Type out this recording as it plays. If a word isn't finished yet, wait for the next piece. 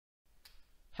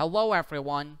Hello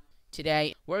everyone.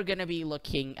 Today we're going to be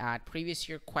looking at previous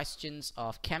year questions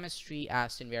of chemistry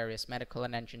asked in various medical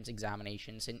and entrance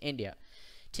examinations in India.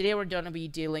 Today we're going to be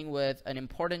dealing with an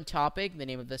important topic. The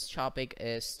name of this topic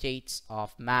is states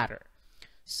of matter.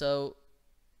 So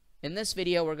in this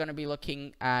video we're going to be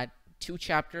looking at two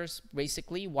chapters.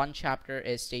 Basically, one chapter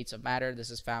is states of matter. This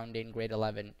is found in grade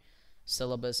 11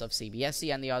 syllabus of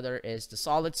CBSE, and the other is the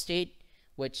solid state,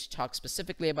 which talks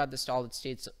specifically about the solid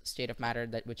state of matter,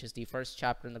 which is the first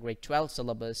chapter in the grade 12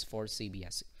 syllabus for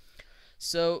CBSE.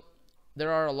 So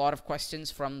there are a lot of questions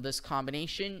from this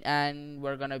combination, and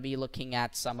we're going to be looking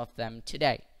at some of them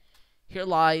today. Here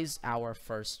lies our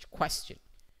first question.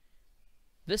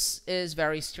 This is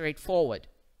very straightforward.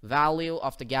 Value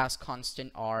of the gas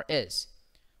constant R is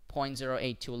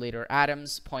 0.082 liter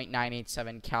atoms,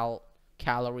 0.987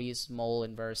 calories mole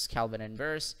inverse Kelvin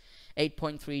inverse,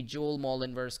 8.3 joule mole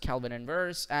inverse Kelvin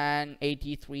inverse, and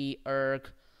 83 erg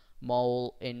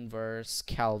mole inverse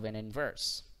Kelvin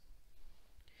inverse.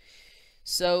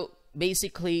 So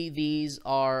basically these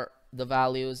are the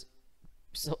values,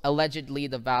 so allegedly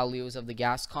the values of the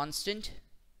gas constant.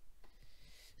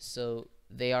 So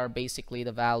they are basically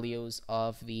the values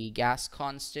of the gas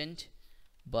constant,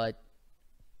 but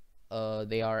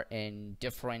they are in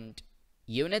different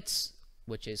units,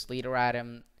 which is liter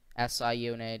atom, SI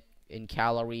unit, in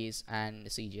calories, and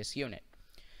CGS unit.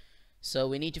 So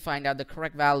we need to find out the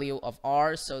correct value of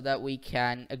R so that we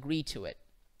can agree to it.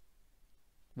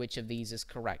 Which of these is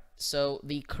correct? So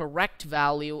the correct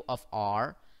value of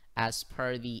R as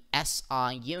per the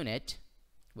SI unit,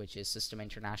 which is System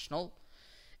International,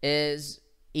 is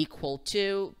equal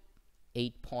to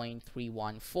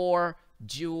 8.314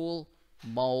 joule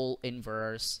mole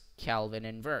inverse Kelvin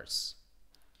inverse.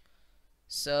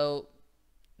 So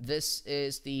this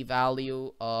is the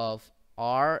value of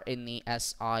R in the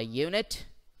SI unit.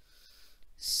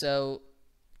 So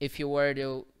if you were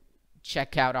to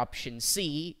check out option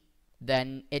C,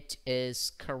 then it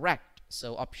is correct.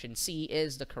 So option C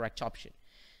is the correct option.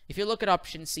 If you look at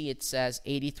option C, it says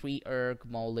 83 erg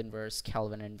mole inverse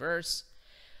Kelvin inverse.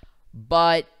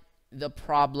 But the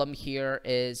problem here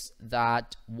is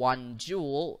that 1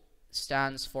 joule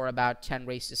stands for about 10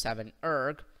 raised to 7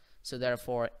 erg. So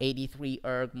therefore 83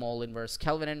 erg mole inverse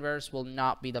Kelvin inverse will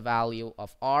not be the value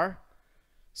of R.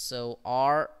 So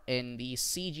R in the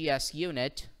CGS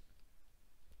unit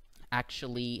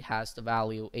actually has the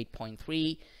value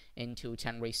 8.3 into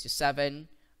 10 raised to 7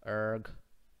 erg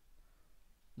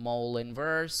mole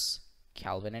inverse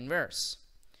Kelvin inverse.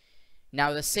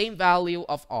 Now the same value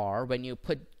of R, when you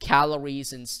put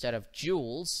calories instead of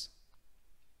joules,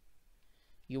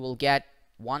 you will get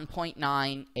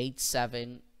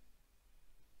 1.987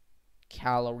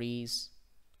 calories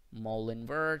mole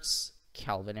inverse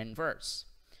Kelvin inverse.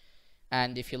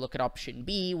 And if you look at option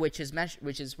B, which is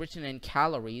written in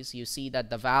calories, you see that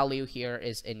the value here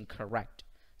is incorrect.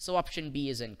 So option B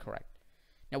is incorrect.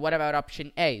 Now what about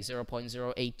option A,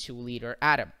 0.082 liter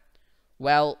atom?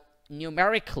 Well,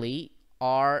 numerically,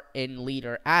 R in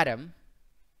liter atom,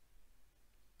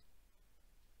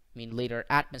 liter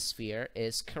atmosphere,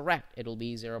 is correct. It will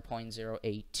be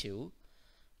 0.082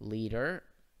 liter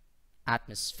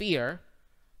atmosphere.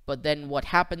 But then what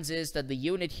happens is that the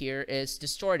unit here is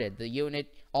distorted. The unit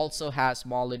also has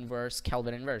mole inverse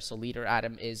Kelvin inverse. So liter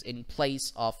atom is in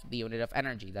place of the unit of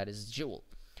energy, that is joule.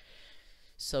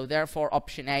 So therefore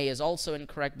option A is also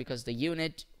incorrect because the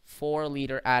unit for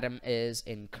liter atom is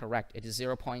incorrect. It is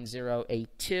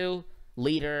 0.082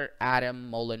 liter atom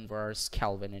mole inverse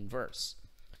Kelvin inverse.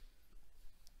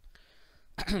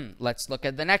 Let's look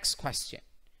at the next question.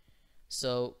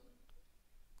 So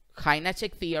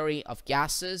kinetic theory of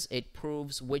gases, it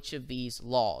proves which of these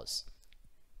laws?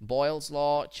 Boyle's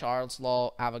law, Charles'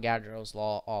 law, Avogadro's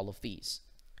law, all of these.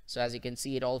 So as you can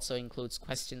see, it also includes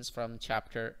questions from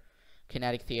chapter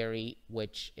kinetic theory,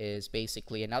 which is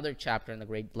basically another chapter in the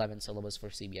grade 11 syllabus for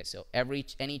CBS. So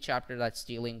any chapter that's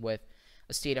dealing with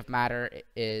a state of matter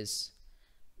is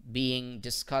being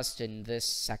discussed in this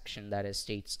section, that is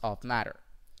states of matter.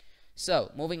 So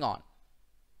moving on.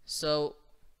 So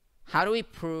how do we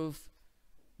prove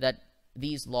that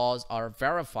these laws are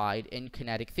verified in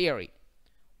kinetic theory?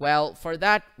 Well, for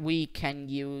that we can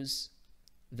use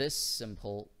this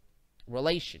simple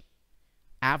relation.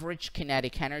 Average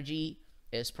kinetic energy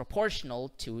is proportional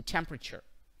to temperature.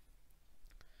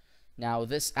 Now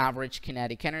this average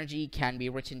kinetic energy can be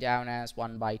written down as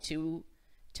 1/2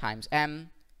 times m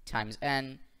times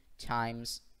n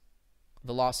times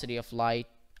velocity of light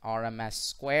RMS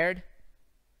squared.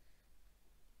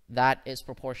 That is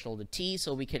proportional to t,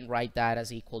 so we can write that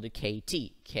as equal to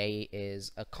kt. K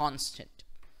is a constant.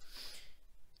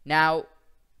 Now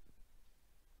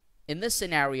in this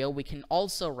scenario, we can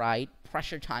also write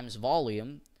pressure times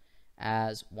volume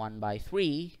as 1 by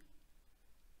 3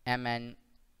 mn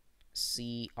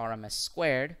C RMS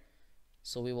squared.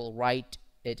 So we will write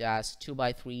it as 2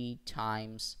 by 3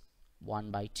 times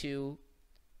 1 by 2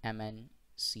 mn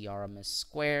C RMS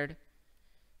squared.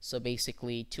 So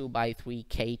basically 2 by 3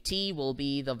 kT will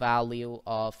be the value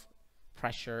of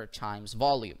pressure times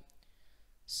volume.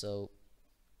 So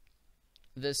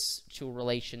these two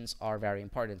relations are very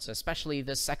important. So especially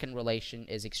this second relation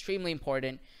is extremely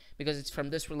important, because it's from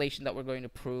this relation that we're going to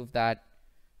prove that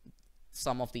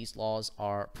some of these laws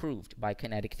are proved by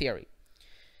kinetic theory.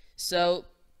 So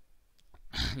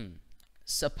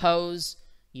suppose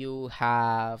you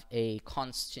have a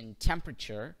constant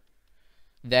temperature,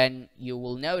 then you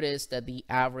will notice that the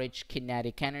average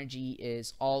kinetic energy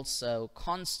is also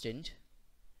constant,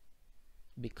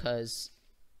 because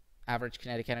average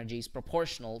kinetic energy is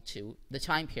proportional to the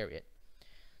time period.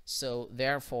 So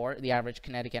therefore, the average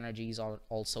kinetic energies are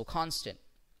also constant.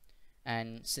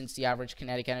 And since the average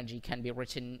kinetic energy can be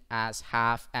written as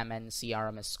half mn C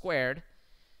RMS squared,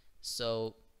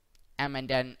 so m and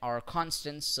n are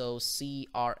constants, so C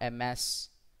RMS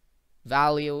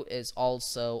value is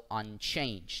also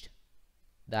unchanged.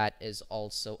 That is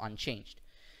also unchanged.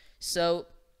 So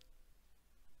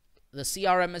the C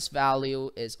RMS value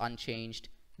is unchanged.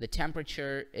 The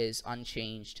temperature is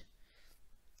unchanged.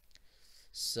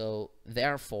 So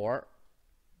therefore,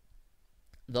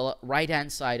 the right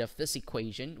hand side of this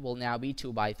equation will now be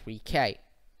 2 by 3k.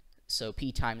 So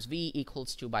P times V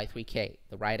equals 2 by 3k.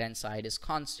 The right hand side is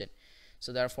constant.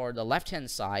 So therefore, the left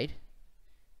hand side,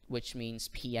 which means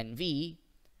P and V,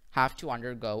 have to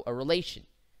undergo a relation.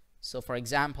 So for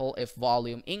example, if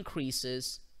volume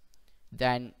increases,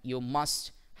 then you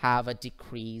must have a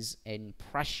decrease in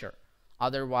pressure.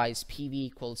 Otherwise, PV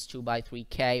equals 2 by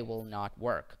 3k will not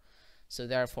work. So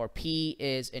therefore, P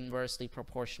is inversely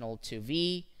proportional to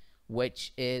V,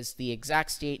 which is the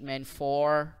exact statement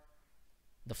for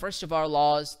the first of our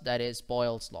laws, that is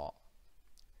Boyle's law.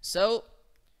 So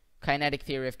kinetic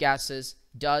theory of gases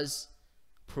does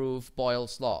prove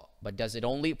Boyle's law. But does it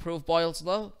only prove Boyle's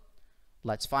law?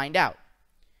 Let's find out.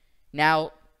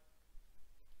 Now,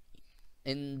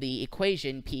 in the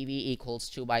equation PV equals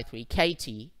 2 by 3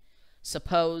 kT,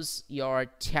 suppose your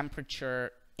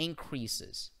temperature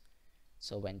increases.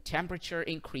 So when temperature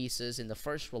increases in the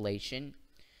first relation,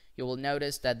 you will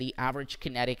notice that the average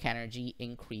kinetic energy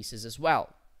increases as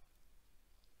well.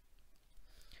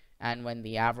 And when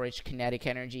the average kinetic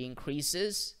energy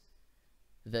increases,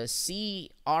 the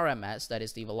C RMS, that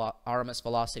is the RMS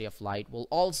velocity of light, will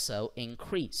also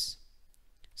increase,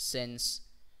 since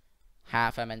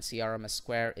half mn C RMS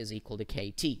square is equal to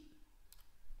kT.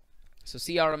 So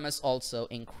C RMS also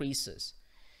increases.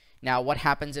 Now what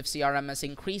happens if C RMS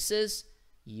increases?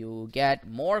 You get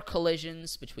more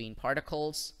collisions between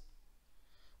particles,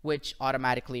 which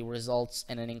automatically results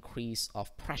in an increase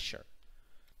of pressure.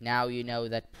 Now you know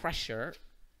that pressure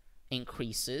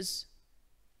increases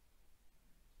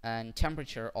and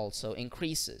temperature also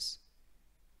increases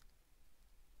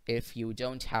if you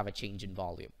don't have a change in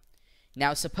volume.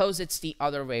 Now suppose it's the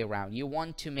other way around. You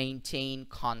want to maintain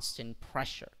constant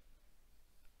pressure.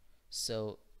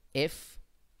 So if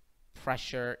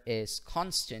pressure is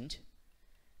constant,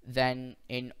 then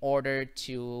in order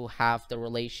to have the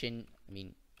relation,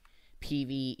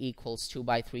 PV equals 2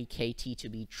 by 3 kT to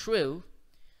be true,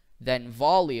 then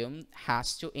volume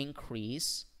has to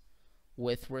increase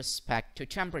with respect to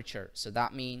temperature. So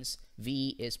that means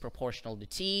V is proportional to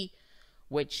T,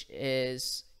 which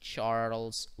is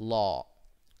Charles' law.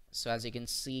 So as you can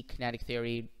see, kinetic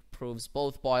theory proves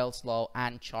both Boyle's law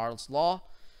and Charles' law.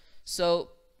 So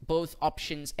both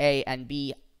options A and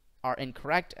B are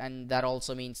incorrect, and that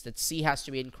also means that C has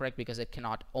to be incorrect, because it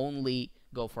cannot only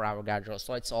go for Avogadro's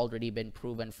law. It's already been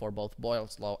proven for both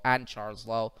Boyle's law and Charles'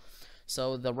 law.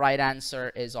 So the right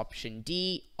answer is option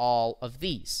D, all of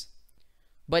these.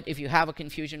 But if you have a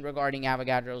confusion regarding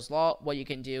Avogadro's law, what you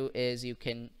can do is you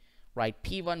can write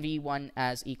P1V1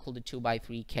 as equal to 2 by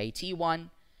 3 kT1,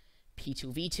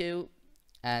 P2V2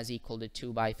 as equal to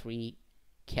 2 by 3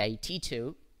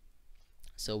 kT2.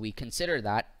 So we consider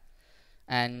that.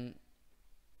 And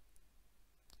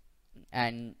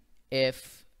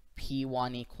if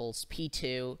P1 equals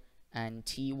P2 and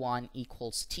T1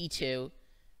 equals T2,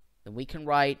 then we can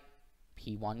write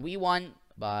P1V1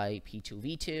 by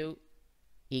P2V2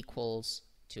 equals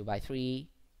 2 by 3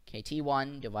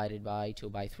 kT1 divided by 2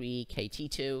 by 3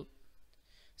 kT2.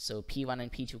 So P1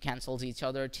 and P2 cancels each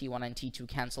other, T1 and T2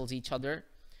 cancels each other.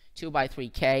 2 by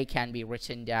 3k can be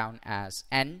written down as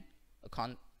n,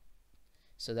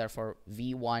 so therefore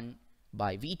V1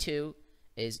 by V2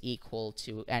 is equal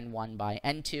to N1 by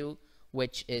N2,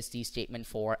 which is the statement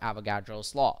for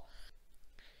Avogadro's law.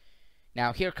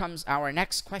 Now here comes our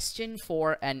next question.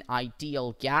 For an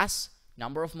ideal gas,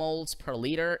 number of moles per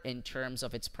liter in terms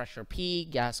of its pressure P,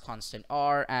 gas constant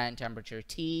R, and temperature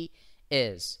T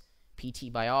is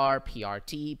PT by R,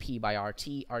 PRT, P by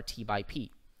RT, RT by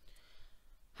P.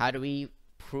 How do we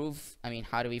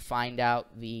how do we find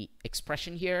out the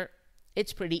expression here?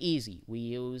 It's pretty easy. We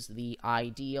use the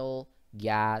ideal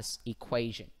gas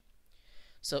equation.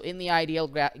 So in the ideal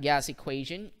gas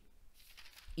equation,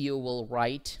 you will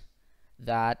write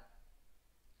that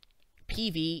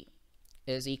PV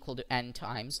is equal to N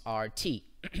times RT.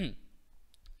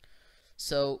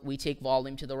 So we take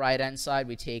volume to the right hand side,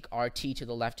 we take RT to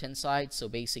the left hand side. So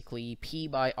basically P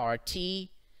by RT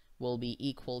will be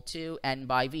equal to N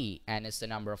by V. N is the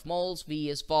number of moles, V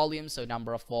is volume, so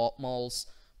number of moles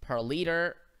per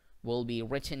liter will be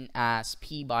written as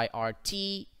P by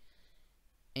RT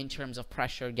in terms of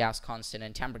pressure, gas constant,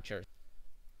 and temperature.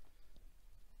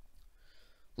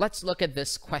 Let's look at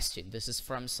this question. This is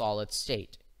from solid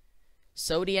state.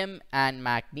 Sodium and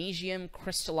magnesium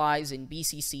crystallize in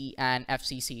BCC and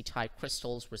FCC type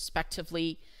crystals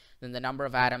respectively. Then the number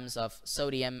of atoms of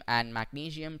sodium and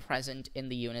magnesium present in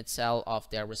the unit cell of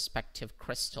their respective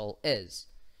crystal is.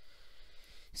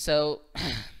 So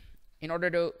in order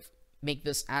to make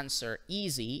this answer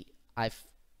easy, I've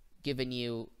given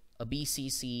you a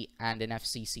BCC and an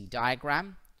FCC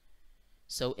diagram.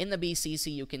 So in the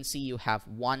BCC, you can see you have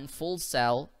one full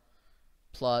cell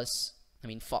plus,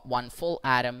 one full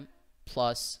atom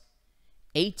plus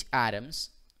 8 atoms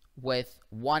with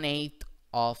 1/8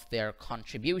 of their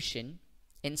contribution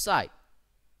inside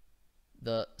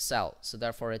the cell. So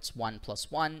therefore it's 1 plus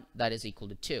 1, that is equal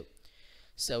to 2.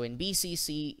 So in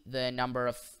BCC, the number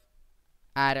of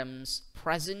atoms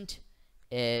present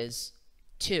is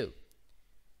 2.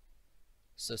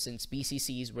 So since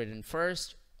BCC is written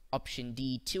first, option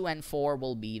D, 2 and 4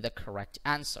 will be the correct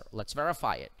answer. Let's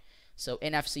verify it. So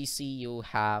in FCC, you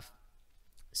have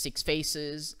 6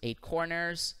 faces, 8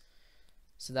 corners.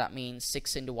 So that means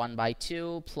 6 into 1 by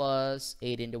 2 plus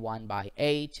 8 into 1 by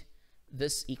 8.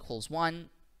 This equals 1.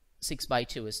 6 by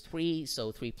 2 is 3,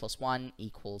 so 3 plus 1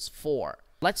 equals 4.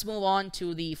 Let's move on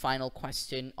to the final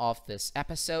question of this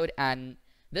episode, and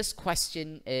this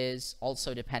question is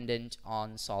also dependent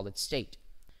on solid state.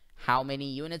 How many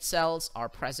unit cells are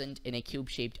present in a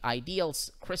cube-shaped ideal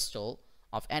crystal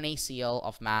of NaCl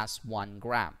of mass 1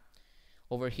 gram?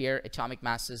 Over here, atomic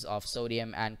masses of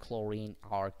sodium and chlorine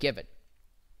are given.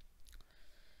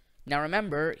 Now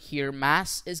remember, here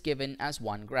mass is given as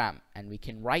 1 gram, and we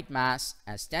can write mass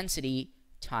as density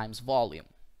times volume.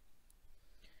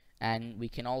 And we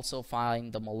can also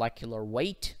find the molecular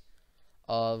weight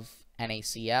of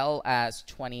NaCl as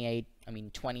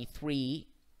 23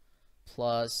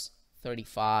 plus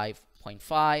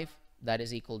 35.5, that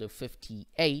is equal to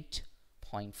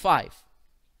 58.5.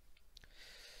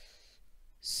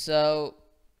 So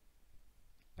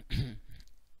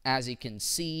as you can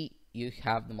see, you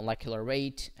have the molecular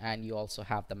weight and you also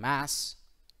have the mass.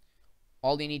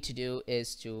 All you need to do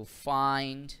is to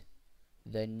find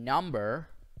the number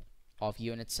of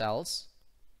unit cells,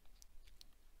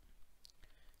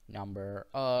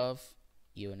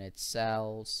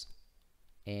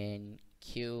 in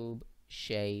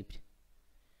cube-shaped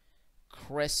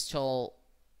crystal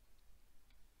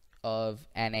of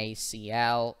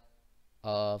NaCl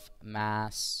of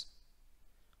mass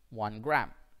 1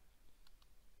 gram.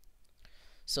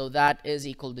 So that is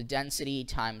equal to density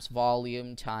times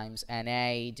volume times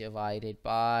Na divided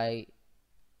by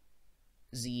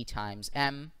Z times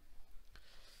M.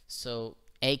 So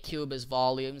A cube is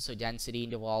volume, so density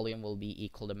into volume will be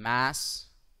equal to mass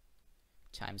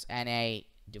times Na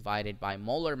divided by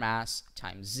molar mass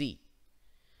times Z.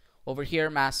 Over here,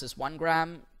 mass is 1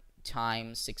 gram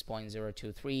times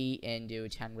 6.023 into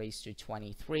 10 raised to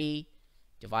 23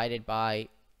 divided by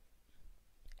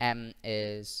M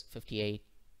is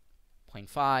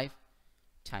 58.5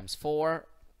 times 4.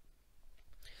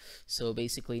 So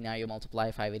basically now you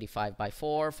multiply 585 by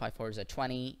 4. 5 4s are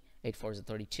 20. 8 4s are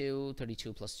 32.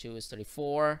 32 plus 2 is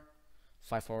 34.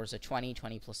 5 4s are 20.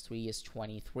 20 plus 3 is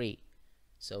 23.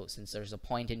 So since there's a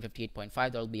point in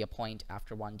 58.5, there will be a point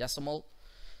after one decimal.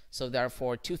 So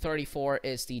therefore 234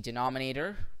 is the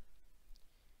denominator,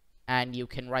 and you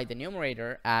can write the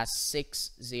numerator as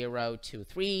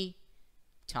 6023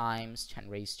 times 10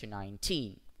 raised to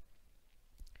 19.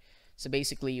 So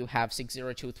basically you have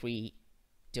 6023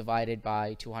 divided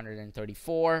by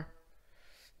 234.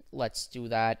 Let's do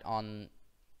that on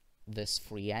this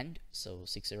free end. So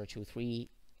 6023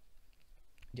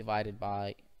 divided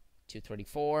by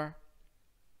 234.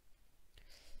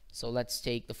 So let's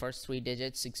take the first 3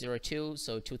 digits, 602.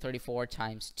 So 234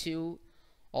 times 2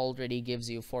 already gives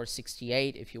you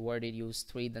 468. If you were to use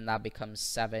 3, then that becomes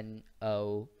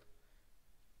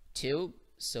 702.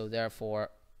 So therefore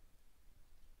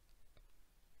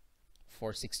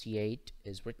 468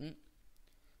 is written.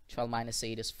 12 minus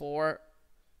 8 is 4.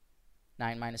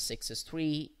 9 minus 6 is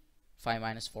 3. 5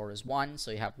 minus 4 is 1.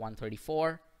 So you have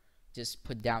 134. Just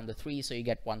put down the 3, so you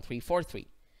get 1343.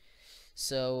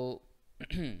 So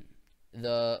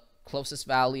the closest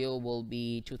value will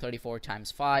be 234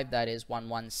 times 5, that is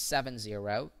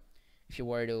 1170. If you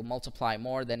were to multiply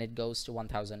more, then it goes to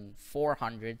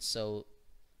 1400, so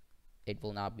it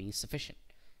will not be sufficient.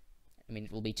 I mean,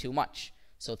 it will be too much.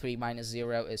 So 3 minus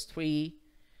 0 is 3.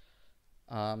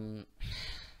 So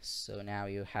now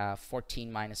you have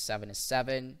 14 minus 7 is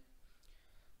 7.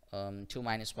 2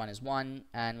 minus 1 is 1,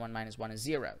 and 1 minus 1 is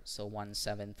 0, so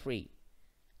 173.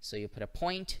 So you put a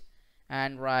point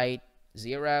and write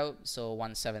 0, so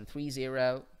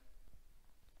 1730.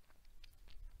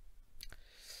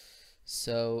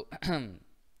 So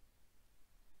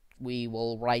we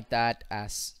will write that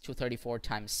as 234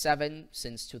 times 7,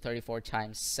 since 234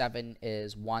 times 7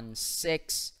 is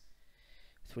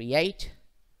 1638.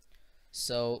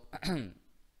 So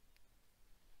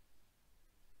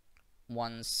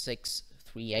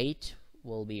 1638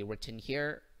 will be written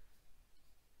here.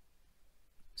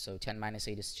 So 10 minus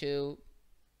 8 is 2.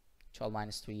 12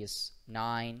 minus 3 is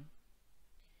 9.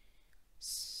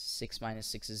 6 minus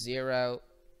 6 is 0.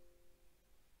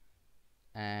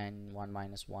 And 1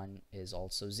 minus 1 is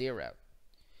also 0.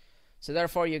 So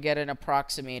therefore you get an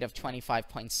approximate of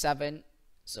 25.7.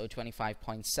 So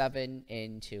 25.7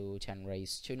 into 10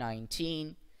 raised to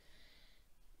 19.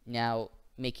 Now,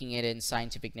 making it in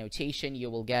scientific notation, you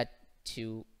will get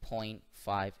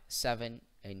 2.57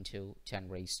 into 10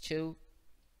 raised to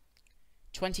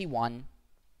 21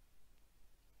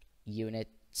 unit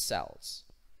cells.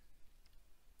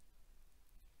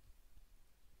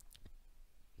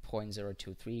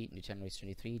 0.023 into 10 raised to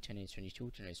 23, 10 raised to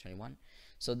 22, 10 raised to 21.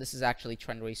 So this is actually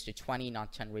 10 raised to 20,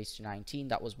 not 10 raised to 19.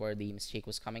 That was where the mistake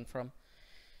was coming from.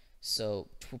 So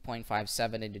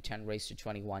 2.57 into 10 raised to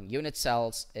 21 unit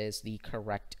cells is the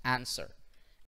correct answer.